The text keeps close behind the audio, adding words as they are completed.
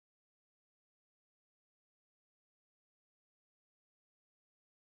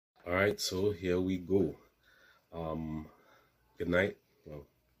All right, so here we go. Um, Good night. Well,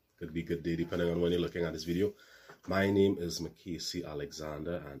 could be good day depending on when you're looking at this video. My name is Mackenzie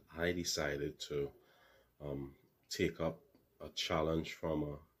Alexander, and I decided to take up a challenge from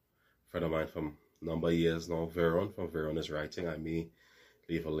a friend of mine from a number of years now, Veron from Veron is Writing. I may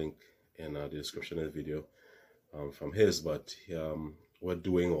leave a link in the description of the video from his, but we're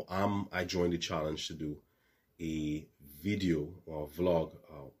doing, or I joined the challenge to do a video or vlog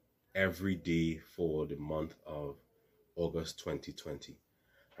every day for the month of August 2020.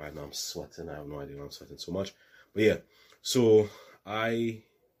 Right now I'm sweating. I have no idea why I'm sweating so much. But yeah, so I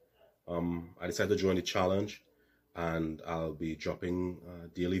decided to join the challenge, and I'll be dropping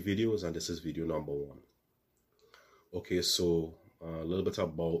daily videos, and this is video number 1. Okay, so a little bit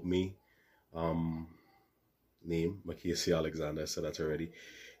about me. Name Mackenzie Alexander, I said that already.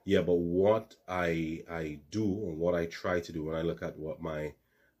 Yeah, but what I do, and what I try to do when I look at what my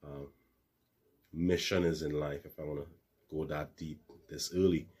mission is in life, if I want to go that deep this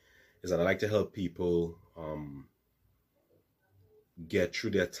early, is that I like to help people get through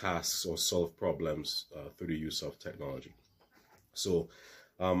their tasks or solve problems through the use of technology. So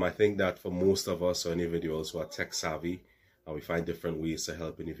I think that for most of us or individuals who are tech savvy, we find different ways to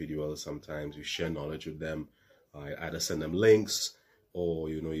help individuals. Sometimes we share knowledge with them. I either send them links, or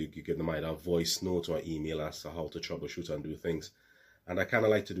you give them either a voice note or email as to how to troubleshoot and do things. And I kind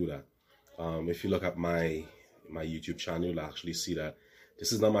of like to do that. If you look at my YouTube channel, you'll actually see that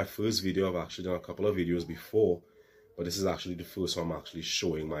this is not my first video. I've actually done a couple of videos before, but this is actually the first one I'm actually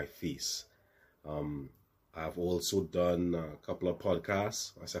showing my face. I've also done a couple of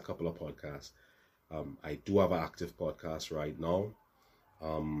podcasts. I say a couple of podcasts. I do have an active podcast right now.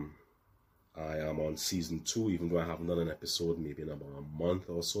 I am on season 2, even though I haven't done an episode maybe in about a month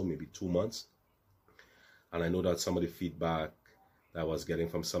or so, maybe 2 months. And I know that some of the feedback that I was getting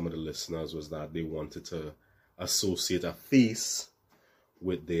from some of the listeners was that they wanted to associate a face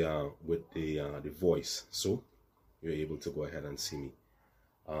with the voice. So you're able to go ahead and see me.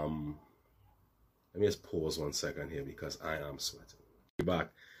 Let me just pause 1 second here because I am sweating. Be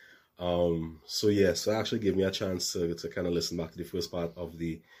back. So yeah, so actually gave me a chance to kind of listen back to the first part of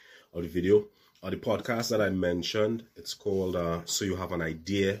the video. The podcast that I mentioned, it's called So You Have an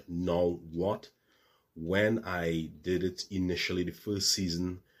Idea, Now What? When I did it initially, the first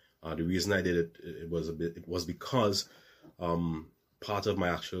season, the reason I did it, it was because part of my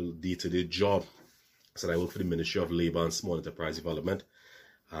actual day-to-day job, so I work for the Ministry of Labor and Small Enterprise Development,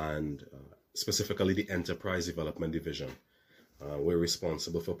 and specifically the Enterprise Development Division. We're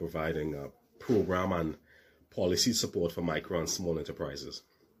responsible for providing program and policy support for micro and small enterprises.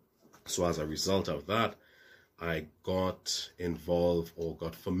 So as a result of that, I got involved or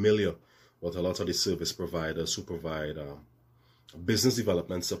got familiar with a lot of the service providers who provide business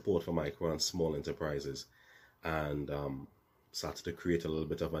development support for micro and small enterprises, and started to create a little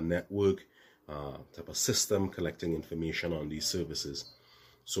bit of a network, type of system collecting information on these services.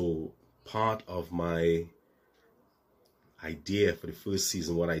 So part of my idea for the first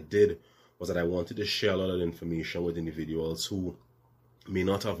season, what I did was that I wanted to share a lot of information with individuals who may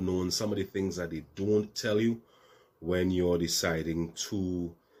not have known some of the things that they don't tell you when you're deciding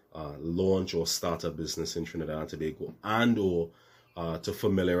to launch or start a business in Trinidad and Tobago, and or to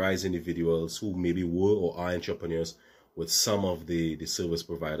familiarize individuals who maybe were or are entrepreneurs with some of the service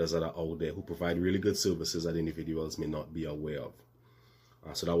providers that are out there who provide really good services that individuals may not be aware of.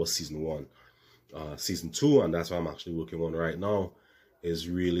 So that was season 1. Season 2, and that's what I'm actually working on right now, is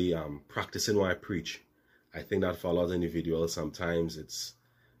really practicing what I preach. I think that for a lot of individuals, sometimes it's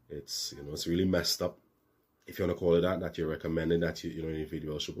really messed up, if you want to call it that you're recommending that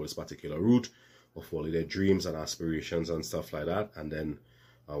individuals should go this particular route or follow their dreams and aspirations and stuff like that. And then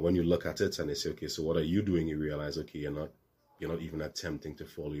when you look at it and they say, okay, so what are you doing? You realize, okay, you're not even attempting to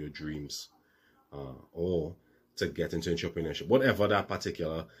follow your dreams or to get into entrepreneurship, whatever that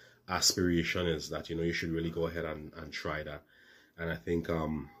particular aspiration is, that you should really go ahead and try that. And I think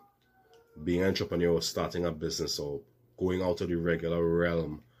being an entrepreneur or starting a business or going out of the regular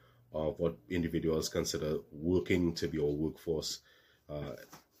realm of what individuals consider working to be, or workforce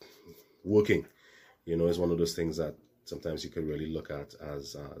working, is one of those things that sometimes you can really look at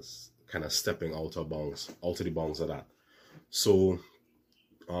as kind of stepping out of the bounds of that. So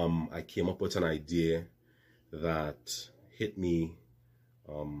I came up with an idea that hit me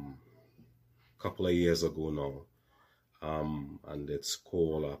a couple of years ago now, and it's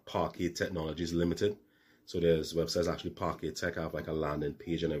called Parquet Technologies Limited. So there's websites, actually Parquet Tech. I have like a landing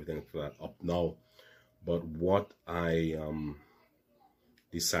page and everything for that up now. But what I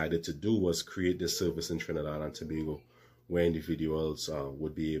decided to do was create this service in Trinidad and Tobago where individuals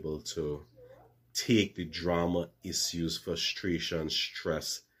would be able to take the drama, issues, frustration,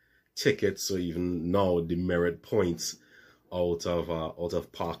 stress, tickets, or even now demerit points out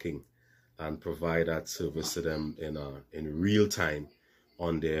of parking, and provide that service to them in real time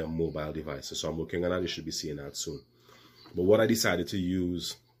on their mobile devices. So I'm working on that. You should be seeing that soon. But what I decided to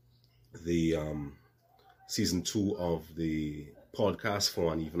use the season 2 of the podcast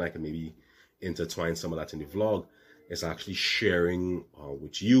for, and even I can maybe intertwine some of that in the vlog, is actually sharing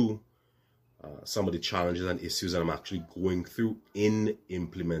with you some of the challenges and issues that I'm actually going through in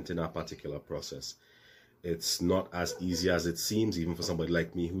implementing a particular process. It's not as easy as it seems, even for somebody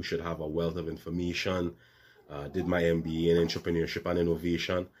like me who should have a wealth of information, did my MBA in entrepreneurship and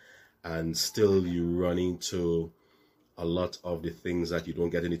innovation, and still you run into a lot of the things that you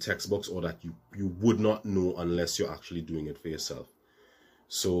don't get in the textbooks, or that you would not know unless you're actually doing it for yourself.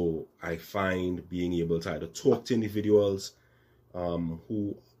 So I find being able to either talk to individuals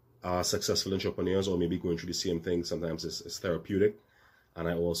who are successful entrepreneurs, or maybe going through the same thing, sometimes it's therapeutic. And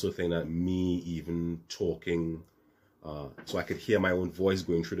I also think that me even talking so I could hear my own voice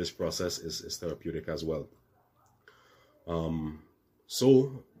going through this process is therapeutic as well.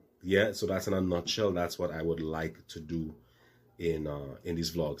 So yeah, so that's in a nutshell. That's what I would like to do in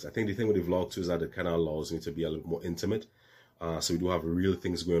these vlogs. I think the thing with the vlog too is that it kind of allows me to be a little more intimate. So we do have real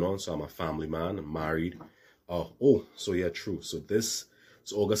things going on. So I'm a family man, I'm married. So yeah, true. So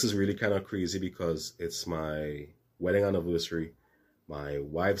August is really kind of crazy because it's my wedding anniversary, my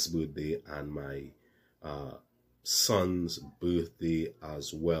wife's birthday, and my son's birthday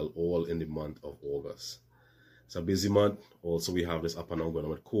as well, all in the month of August. It's a busy month. Also, we have this up and down going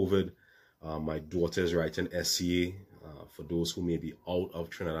on with COVID. My daughter is writing SCA. For those who may be out of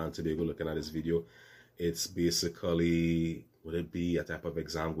Trinidad and Tobago looking at this video, it's basically, would it be a type of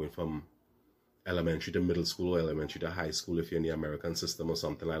exam going from elementary to middle school, or elementary to high school if you're in the American system, or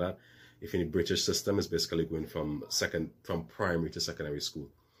something like that. If you're in the British system, it's basically going from primary to secondary school.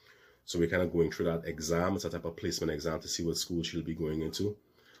 So we're kind of going through that exam. It's a type of placement exam to see what school she'll be going into.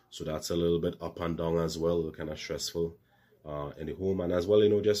 So that's a little bit up and down as well, kind of stressful in the home. And as well, you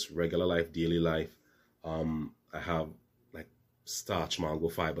know, just regular life, daily life. I have like starch mango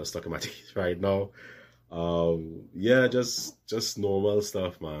fiber stuck in my teeth right now. Yeah, just normal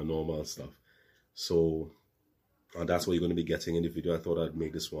stuff, man, normal stuff. So that's what you're going to be getting in the video. I thought I'd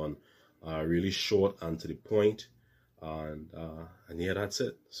make this one really short and to the point. And yeah, that's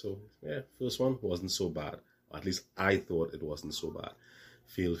it. So yeah, first one wasn't so bad. At least I thought it wasn't so bad.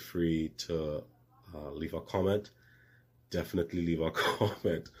 Feel free to leave a comment. Definitely leave a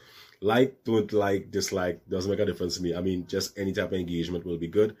comment. Like, don't like, dislike, doesn't make a difference to me. I mean, just any type of engagement will be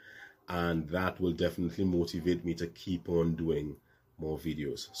good. And that will definitely motivate me to keep on doing more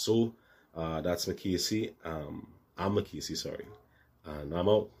videos. So that's Macasey. I'm Macasey, sorry. And I'm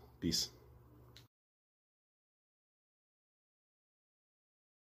out. Peace.